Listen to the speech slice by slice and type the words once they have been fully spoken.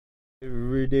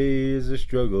Every day is a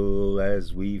struggle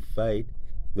as we fight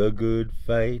the good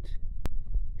fight.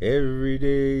 Every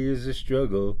day is a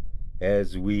struggle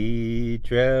as we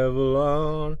travel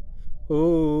on.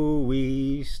 Oh,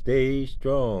 we stay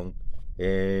strong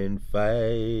and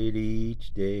fight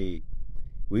each day.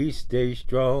 We stay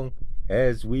strong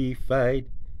as we fight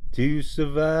to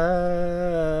survive.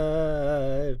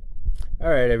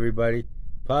 All right, everybody.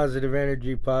 Positive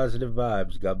energy, positive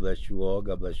vibes. God bless you all.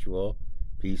 God bless you all.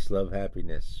 Peace, love,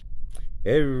 happiness.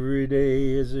 Every day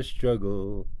is a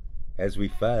struggle as we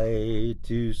fight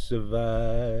to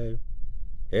survive.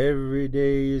 Every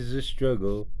day is a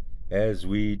struggle as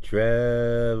we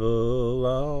travel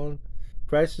on.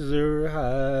 Prices are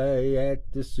high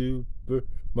at the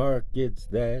supermarkets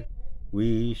that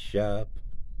we shop.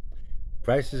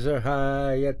 Prices are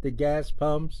high at the gas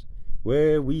pumps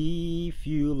where we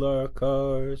fuel our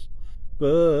cars.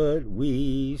 But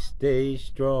we stay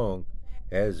strong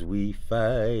as we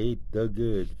fight the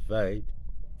good fight.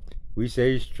 We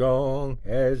stay strong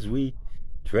as we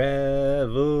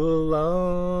travel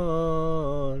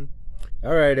on.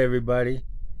 All right, everybody.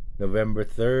 November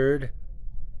 3rd,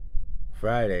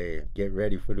 Friday. Get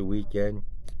ready for the weekend.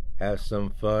 Have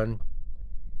some fun.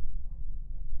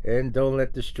 And don't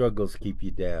let the struggles keep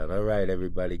you down. All right,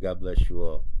 everybody. God bless you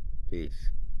all. Peace.